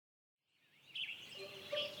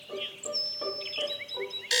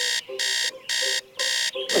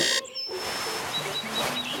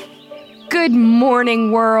Good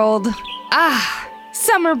morning, world.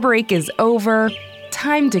 Summer break is over.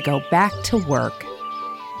 Time to go back to work.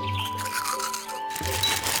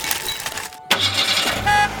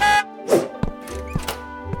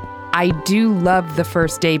 I do love the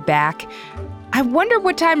first day back. I wonder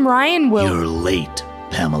what time Ryan will... You're late,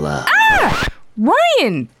 Pamela.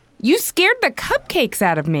 Ryan! You scared the cupcakes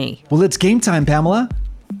out of me. Well, it's game time, Pamela.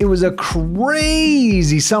 It was a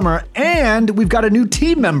crazy summer, and we've got a new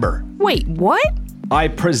team member. Wait, what? I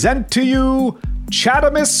present to you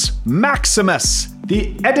Chadamus Maximus,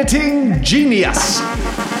 the editing genius.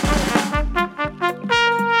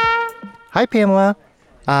 Hi, Pamela.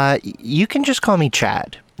 You can just call me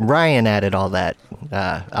Chad. Ryan added all that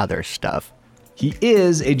other stuff. He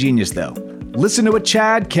is a genius, though. Listen to what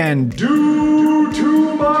Chad can do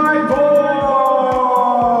to my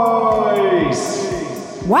voice.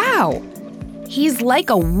 Wow. He's like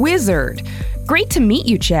a wizard. Great to meet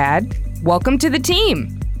you, Chad. Welcome to the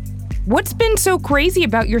team. What's been so crazy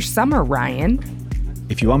about your summer, Ryan?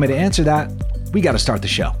 If you want me to answer that, we got to start the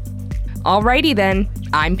show. Alrighty then.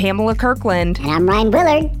 I'm Pamela Kirkland. And I'm Ryan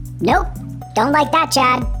Willard. Nope, don't like that,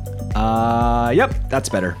 Chad. Yep, that's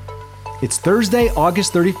better. It's Thursday,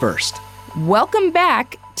 August 31st. Welcome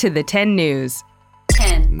back to the 10 News.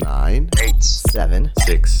 10, 9, 8, 7,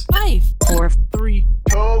 6, 5, 4, 3,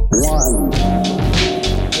 2, 1.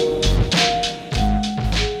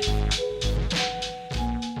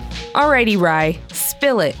 Alrighty, Rye,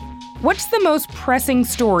 spill it. What's the most pressing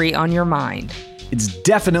story on your mind? It's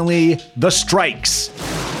definitely the strikes.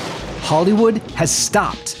 Hollywood has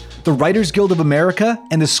stopped. The Writers Guild of America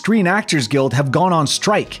and the Screen Actors Guild have gone on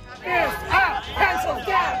strike.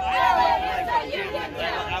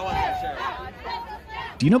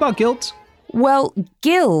 Do you know about guilds? Well,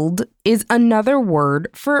 guild is another word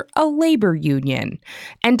for a labor union.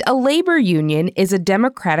 And a labor union is a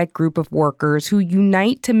democratic group of workers who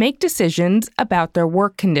unite to make decisions about their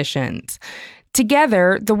work conditions.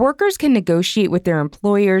 Together, the workers can negotiate with their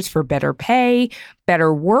employers for better pay,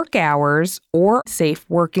 better work hours, or safe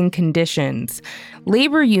working conditions.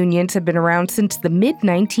 Labor unions have been around since the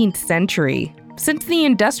mid-19th century, since the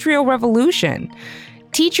Industrial Revolution.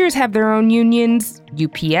 Teachers have their own unions,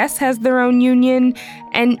 UPS has their own union,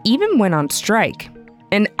 and even went on strike.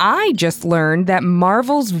 And I just learned that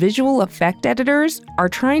Marvel's visual effect editors are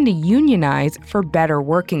trying to unionize for better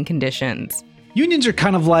working conditions. Unions are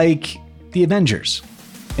kind of like the Avengers.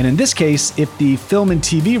 And in this case, if the film and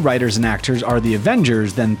TV writers and actors are the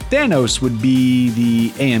Avengers, then Thanos would be the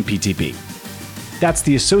AMPTP. That's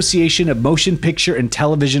the Association of Motion Picture and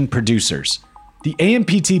Television Producers. The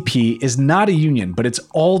AMPTP is not a union, but it's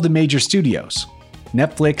all the major studios.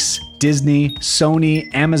 Netflix, Disney,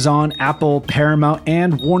 Sony, Amazon, Apple, Paramount,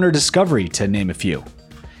 and Warner Discovery, to name a few.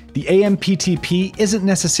 The AMPTP isn't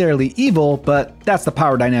necessarily evil, but that's the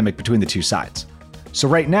power dynamic between the two sides. So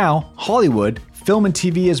right now, Hollywood, film and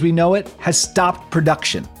TV as we know it, has stopped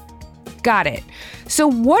production. Got it. So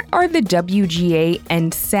what are the WGA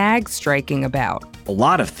and SAG striking about? A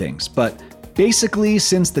lot of things, but basically,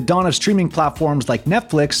 since the dawn of streaming platforms like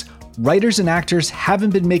Netflix, writers and actors haven't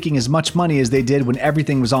been making as much money as they did when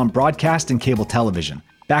everything was on broadcast and cable television.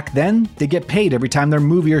 Back then, they get paid every time their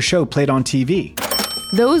movie or show played on TV.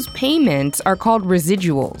 Those payments are called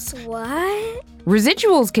residuals. What?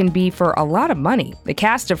 Residuals can be for a lot of money. The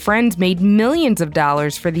cast of Friends made millions of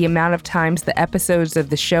dollars for the amount of times the episodes of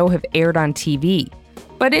the show have aired on TV.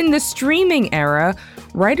 But in the streaming era,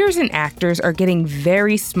 writers and actors are getting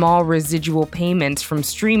very small residual payments from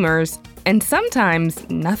streamers, and sometimes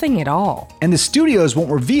nothing at all. And the studios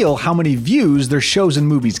won't reveal how many views their shows and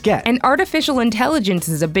movies get. And artificial intelligence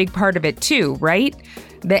is a big part of it too, right?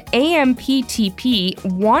 The AMPTP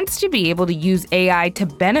wants to be able to use AI to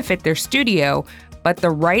benefit their studio, but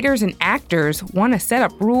the writers and actors want to set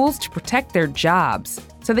up rules to protect their jobs,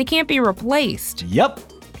 so they can't be replaced. Yep.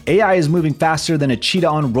 AI is moving faster than a cheetah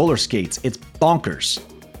on roller skates. It's bonkers.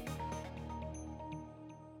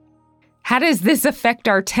 How does this affect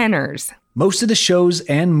our tenors? Most of the shows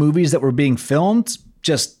and movies that were being filmed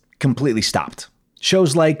just completely stopped.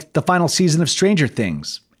 Shows like the final season of Stranger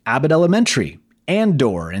Things, Abbott Elementary,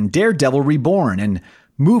 Andor, and Daredevil Reborn, and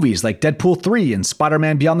movies like Deadpool 3 and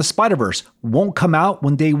Spider-Man Beyond the Spider-Verse won't come out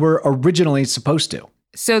when they were originally supposed to.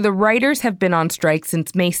 So the writers have been on strike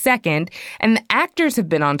since May 2nd, and the actors have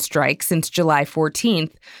been on strike since July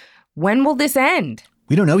 14th. When will this end?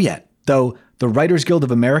 We don't know yet, though the Writers Guild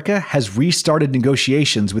of America has restarted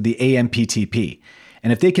negotiations with the AMPTP.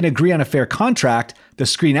 And if they can agree on a fair contract, the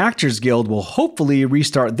Screen Actors Guild will hopefully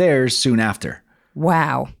restart theirs soon after.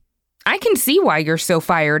 Wow. I can see why you're so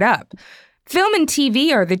fired up. Film and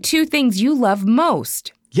TV are the two things you love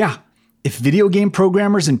most. Yeah, If video game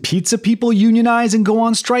programmers and pizza people unionize and go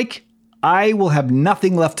on strike, I will have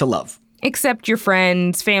nothing left to love. Except your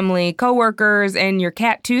friends, family, coworkers, and your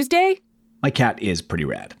cat Tuesday? My cat is pretty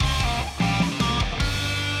rad.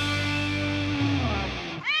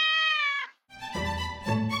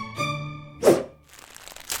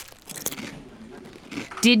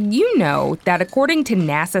 Did you know that according to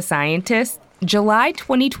NASA scientists, July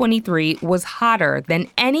 2023 was hotter than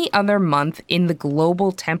any other month in the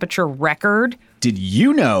global temperature record? Did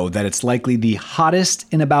you know that it's likely the hottest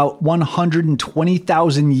in about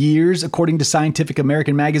 120,000 years, according to Scientific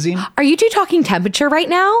American magazine? Are you two talking temperature right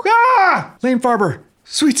now? Ah! Lane Farber,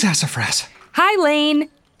 sweet sassafras. Hi,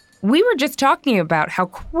 Lane. We were just talking about how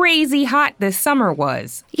crazy hot this summer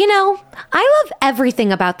was. You know, I love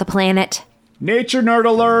everything about the planet. Nature nerd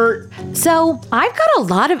alert. So, I've got a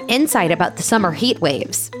lot of insight about the summer heat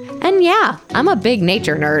waves. And yeah, I'm a big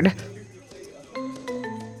nature nerd.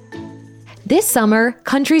 This summer,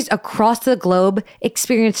 countries across the globe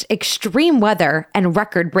experienced extreme weather and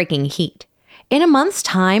record-breaking heat. In a month's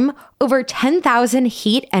time, over 10,000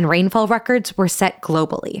 heat and rainfall records were set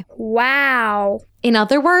globally. Wow. In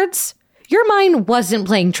other words, your mind wasn't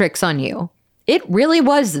playing tricks on you. It really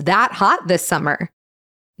was that hot this summer.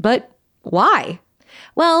 But why?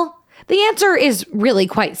 Well, the answer is really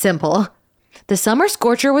quite simple. The summer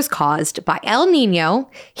scorcher was caused by El Niño,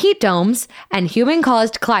 heat domes, and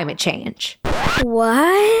human-caused climate change.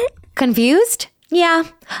 What? Confused? Yeah,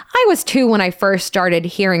 I was too when I first started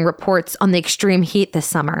hearing reports on the extreme heat this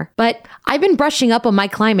summer, but I've been brushing up on my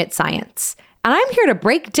climate science, and I'm here to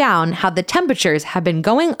break down how the temperatures have been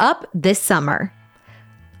going up this summer.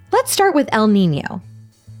 Let's start with El Niño.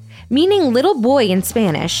 Meaning little boy in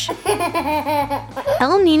Spanish, El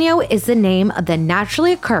Niño is the name of the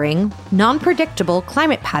naturally occurring, non-predictable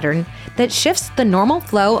climate pattern that shifts the normal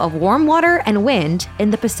flow of warm water and wind in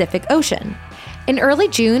the Pacific Ocean. In early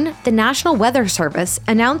June, the National Weather Service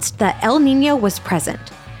announced that El Niño was present.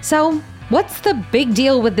 So, what's the big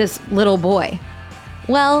deal with this little boy?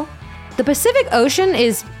 Well, the Pacific Ocean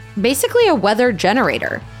is basically a weather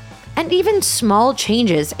generator, and even small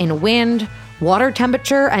changes in wind, water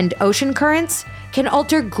temperature, and ocean currents can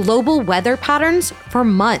alter global weather patterns for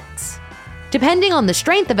months. Depending on the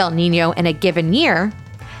strength of El Niño in a given year,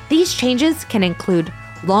 these changes can include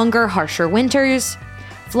longer, harsher winters,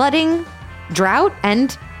 flooding, drought,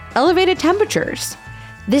 and elevated temperatures.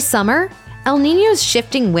 This summer, El Niño's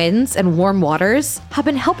shifting winds and warm waters have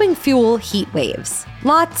been helping fuel heat waves.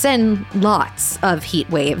 Lots and lots of heat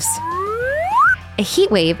waves. A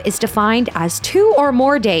heat wave is defined as 2 or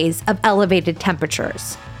more days of elevated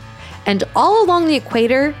temperatures. And all along the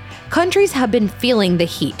equator, countries have been feeling the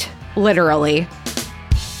heat, literally.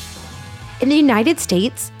 In the United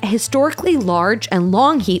States, a historically large and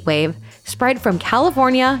long heat wave spread from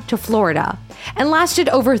California to Florida and lasted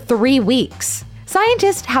over 3 weeks.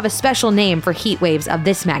 Scientists have a special name for heat waves of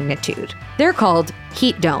this magnitude. They're called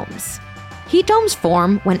heat domes. Heat domes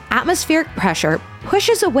form when atmospheric pressure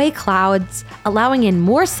pushes away clouds, allowing in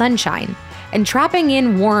more sunshine and trapping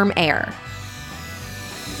in warm air.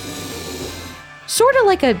 Sort of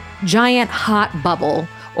like a giant hot bubble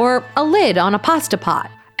or a lid on a pasta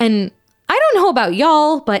pot. And I don't know about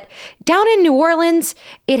y'all, but down in New Orleans,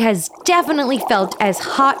 it has definitely felt as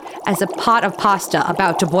hot as a pot of pasta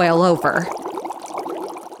about to boil over.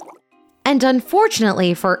 And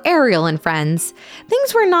unfortunately for Ariel and friends,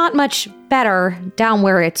 things were not much better down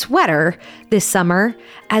where it's wetter this summer,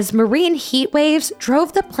 as marine heat waves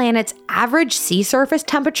drove the planet's average sea surface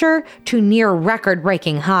temperature to near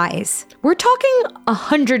record-breaking highs. We're talking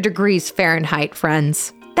 100 degrees Fahrenheit,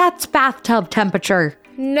 friends. That's bathtub temperature.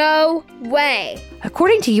 No way.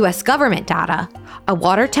 According to US government data, a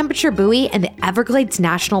water temperature buoy in the Everglades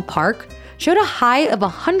National Park showed a high of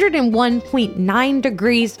 101.9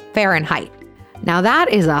 degrees Fahrenheit. Now that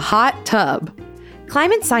is a hot tub.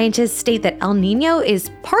 Climate scientists state that El Niño is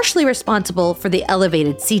partially responsible for the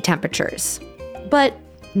elevated sea temperatures, but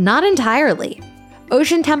not entirely.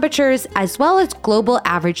 Ocean temperatures, as well as global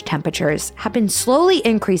average temperatures, have been slowly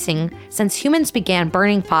increasing since humans began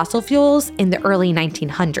burning fossil fuels in the early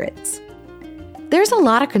 1900s. There's a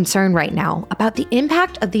lot of concern right now about the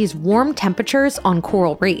impact of these warm temperatures on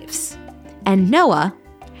coral reefs. And NOAA,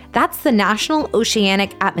 that's the National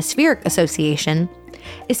Oceanic Atmospheric Association,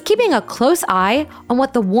 is keeping a close eye on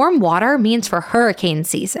what the warm water means for hurricane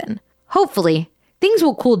season. Hopefully, things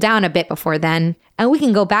will cool down a bit before then, and we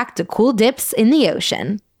can go back to cool dips in the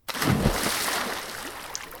ocean.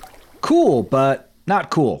 Cool, but not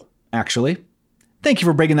cool, actually. Thank you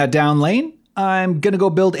for breaking that down, Lane. I'm gonna go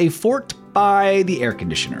build a fort by the air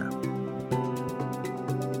conditioner.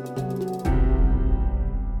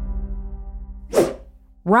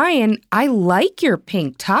 Ryan, I like your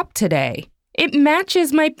pink top today. It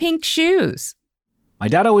matches my pink shoes. My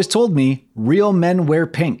dad always told me real men wear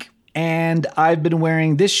pink, and I've been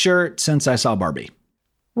wearing this shirt since I saw Barbie.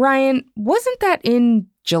 Ryan, wasn't that in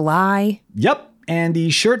July? Yep, and the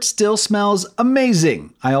shirt still smells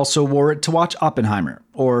amazing. I also wore it to watch Oppenheimer,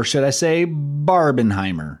 or should I say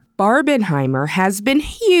Barbenheimer. Barbenheimer has been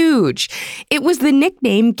huge. It was the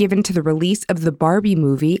nickname given to the release of the Barbie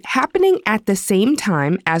movie, happening at the same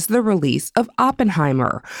time as the release of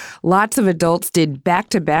Oppenheimer. Lots of adults did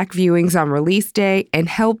back-to-back viewings on release day and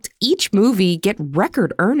helped each movie get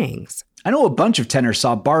record earnings. I know a bunch of tenors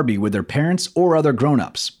saw Barbie with their parents or other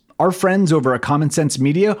grown-ups. Our friends over at Common Sense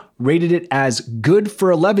Media rated it as good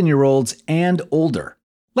for 11-year-olds and older.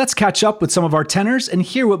 Let's catch up with some of our tenors and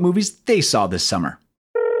hear what movies they saw this summer.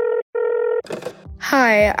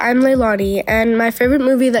 Hi, I'm Leilani, and my favorite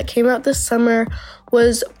movie that came out this summer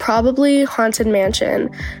was probably Haunted Mansion,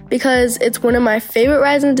 because it's one of my favorite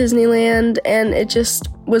rides in Disneyland, and it just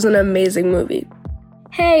was an amazing movie.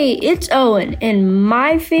 Hey, it's Owen, and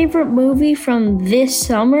my favorite movie from this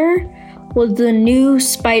summer was the new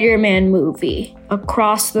Spider-Man movie,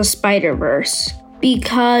 Across the Spider-Verse,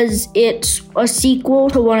 because it's a sequel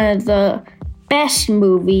to one of the best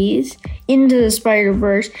movies, Into the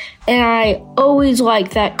Spider-Verse, and I always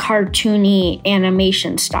like that cartoony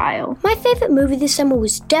animation style. My favorite movie this summer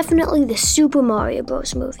was definitely the Super Mario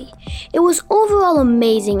Bros. Movie. It was overall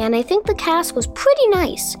amazing, and I think the cast was pretty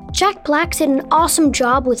nice. Jack Black did an awesome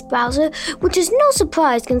job with Bowser, which is no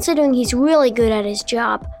surprise considering he's really good at his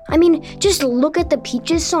job. I mean, just look at the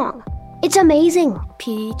Peaches song. It's amazing.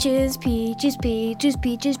 Peaches, peaches, peaches,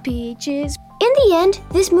 peaches, peaches. In the end,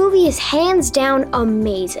 this movie is hands down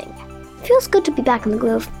amazing. Feels good to be back in the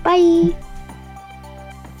groove. Bye.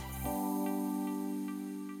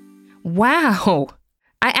 Wow.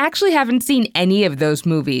 I actually haven't seen any of those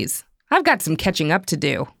movies. I've got some catching up to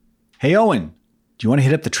do. Hey, Owen, do you want to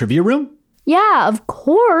hit up the trivia room? Yeah, of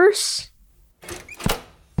course.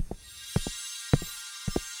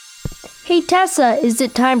 Hey, Tessa, is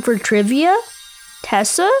it time for trivia?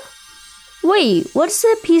 Tessa? Wait, what's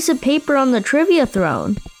that piece of paper on the trivia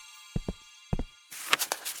throne?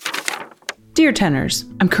 Dear tenors,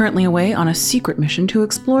 I'm currently away on a secret mission to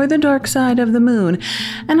explore the dark side of the moon,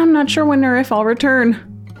 and I'm not sure when or if I'll return.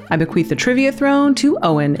 I bequeath the trivia throne to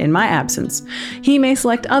Owen in my absence. He may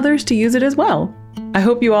select others to use it as well. I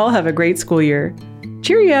hope you all have a great school year.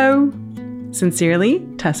 Cheerio! Sincerely,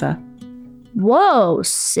 Tessa. Whoa,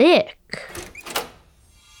 sick.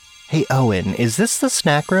 Hey, Owen, is this the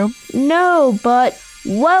snack room? No, but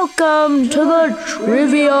welcome to the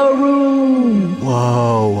trivia room.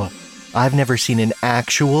 Whoa, I've never seen an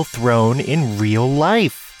actual throne in real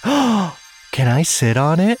life. Can I sit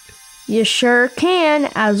on it? You sure can,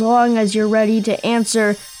 as long as you're ready to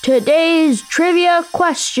answer today's trivia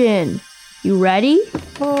question. You ready?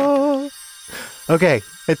 Okay,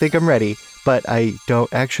 I think I'm ready, but I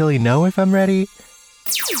don't actually know if I'm ready.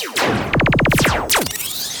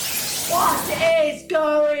 What is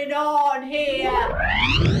going on here?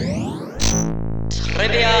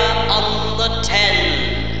 Trivia on the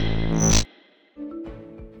 10.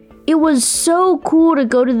 It was so cool to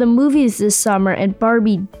go to the movies this summer, and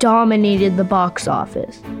Barbie dominated the box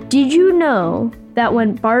office. Did you know that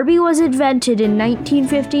when Barbie was invented in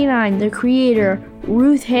 1959, the creator,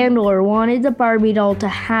 Ruth Handler, wanted the Barbie doll to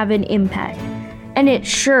have an impact? And it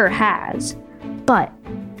sure has. But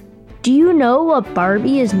do you know what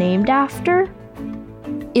Barbie is named after?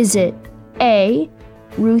 Is it A,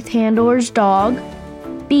 Ruth Handler's dog,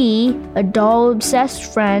 B, a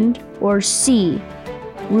doll-obsessed friend, or C,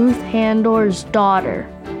 Ruth Handler's daughter?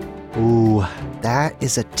 Ooh, that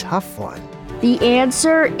is a tough one. The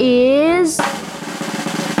answer is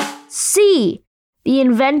C, the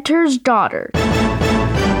inventor's daughter.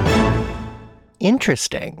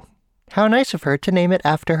 Interesting. How nice of her to name it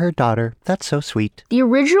after her daughter. That's so sweet. The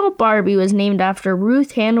original Barbie was named after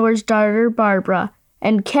Ruth Handler's daughter, Barbara,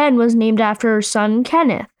 and Ken was named after her son,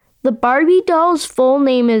 Kenneth. The Barbie doll's full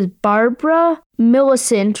name is Barbara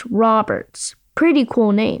Millicent Roberts. Pretty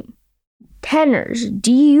cool name. Tenors,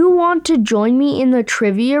 do you want to join me in the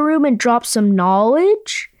trivia room and drop some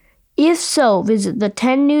knowledge? If so, visit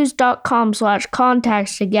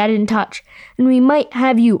the10news.com/contacts to get in touch, and we might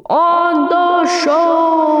have you on the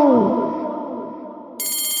show!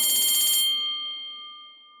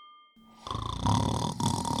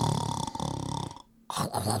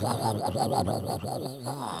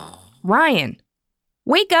 Ryan,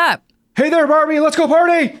 wake up. Hey there, Barbie, let's go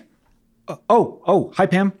party! Hi,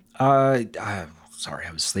 Pam. Sorry,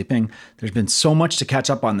 I was sleeping. There's been so much to catch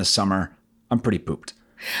up on this summer. I'm pretty pooped.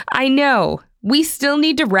 I know. we still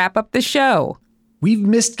need to wrap up the show. We've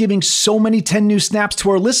missed giving so many 10 News snaps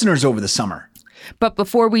to our listeners over the summer. But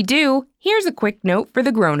before we do, here's a quick note for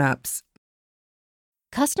the grown-ups.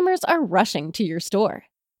 Customers are rushing to your store.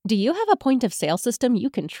 Do you have a point of sale system you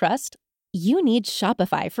can trust? You need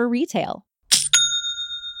Shopify for retail.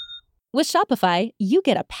 With Shopify, you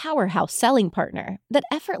get a powerhouse selling partner that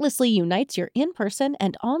effortlessly unites your in-person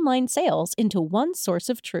and online sales into one source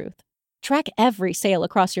of truth. Track every sale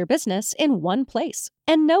across your business in one place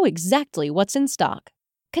and know exactly what's in stock.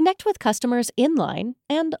 Connect with customers in-line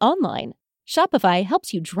and online. Shopify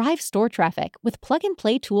helps you drive store traffic with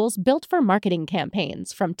plug-and-play tools built for marketing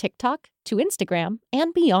campaigns from TikTok to Instagram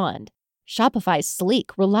and beyond. Shopify's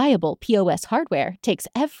sleek, reliable POS hardware takes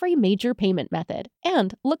every major payment method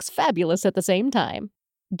and looks fabulous at the same time.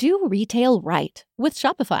 Do retail right with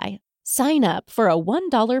Shopify. Sign up for a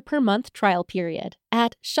 $1 per month trial period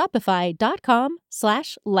at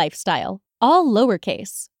shopify.com/lifestyle, all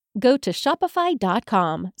lowercase. Go to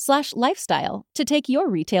shopify.com/lifestyle to take your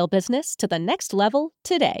retail business to the next level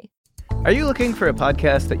today. Are you looking for a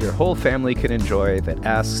podcast that your whole family can enjoy that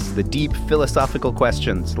asks the deep philosophical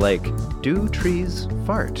questions like, do trees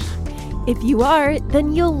fart? If you are,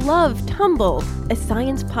 then you'll love Tumble, a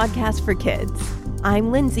science podcast for kids.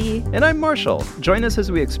 I'm Lindsay. And I'm Marshall. Join us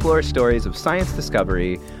as we explore stories of science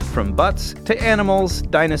discovery, from butts to animals,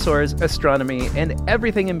 dinosaurs, astronomy, and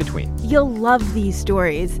everything in between. You'll love these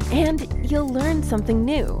stories, and you'll learn something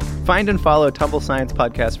new. Find and follow Tumble Science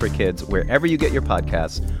Podcast for Kids wherever you get your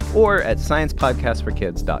podcasts, or at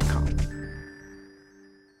sciencepodcastforkids.com.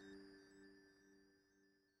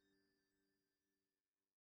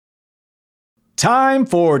 Time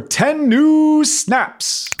for 10 News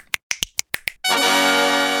snaps.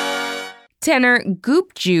 Tenor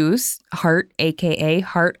Goop Juice, Heart, aka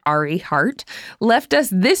Heart Ari Hart, left us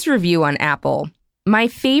this review on Apple. My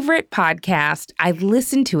favorite podcast. I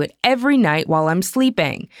listen to it every night while I'm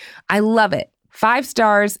sleeping. I love it. 5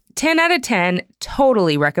 stars, 10 out of 10,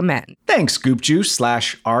 totally recommend. Thanks, Goop Juice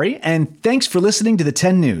 /Ari, and thanks for listening to the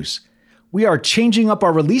 10 News. We are changing up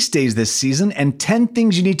our release days this season, and 10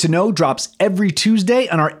 Things You Need to Know drops every Tuesday,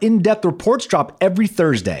 and our in-depth reports drop every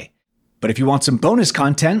Thursday. But if you want some bonus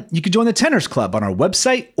content, you can join the Tenors Club on our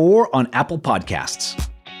website or on Apple Podcasts.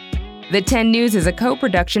 The 10 News is a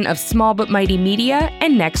co-production of Small But Mighty Media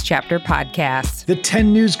and Next Chapter Podcasts. The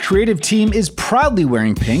 10 News creative team is proudly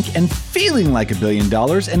wearing pink and feeling like $1 billion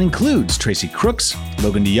and includes Tracy Crooks,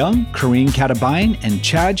 Logan DeYoung, Kareen Katabayan, and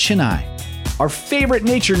Chad Shanai. Our favorite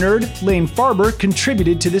nature nerd, Lane Farber,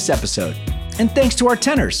 contributed to this episode. And thanks to our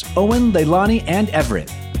tenors, Owen, Leilani, and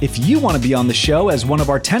Everett. If you want to be on the show as one of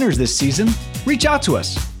our tenors this season, reach out to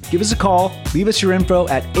us. Give us a call, leave us your info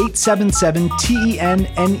at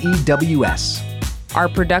 877-TENNEWS. Our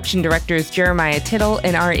production director is Jeremiah Tittle,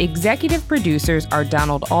 and our executive producers are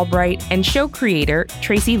Donald Albright and show creator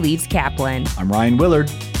Tracy Leeds Kaplan. I'm Ryan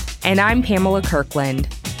Willard. And I'm Pamela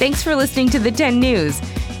Kirkland. Thanks for listening to the 10 News.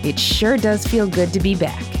 It sure does feel good to be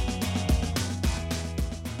back.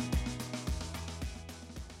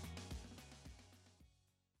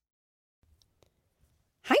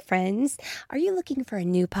 Hi, friends. Are you looking for a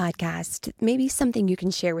new podcast? Maybe something you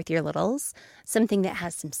can share with your littles? Something that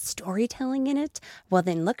has some storytelling in it? Well,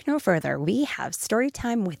 then look no further. We have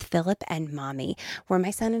Storytime with Philip and Mommy, where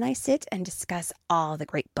my son and I sit and discuss all the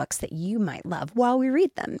great books that you might love while we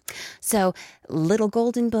read them. So, Little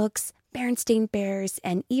Golden Books, Berenstain Bears,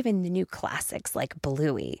 and even the new classics like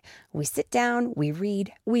Bluey. We sit down, we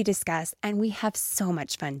read, we discuss, and we have so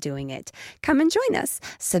much fun doing it. Come and join us.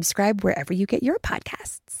 Subscribe wherever you get your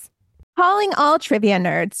podcasts. Calling all trivia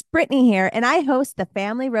nerds, Brittany here, and I host the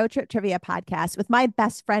Family Road Trip Trivia Podcast with my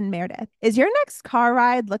best friend Meredith. Is your next car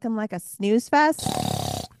ride looking like a snooze fest?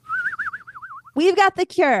 We've got the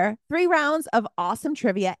cure. 3 rounds of awesome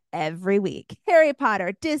trivia every week. Harry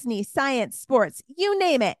Potter, Disney, science, sports, you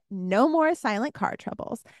name it. No more silent car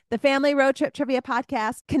troubles. The Family Road Trip Trivia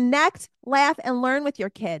Podcast. Connect, laugh, and learn with your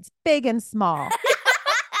kids, big and small.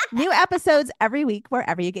 New episodes every week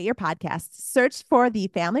wherever you get your podcasts. Search for the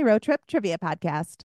Family Road Trip Trivia Podcast.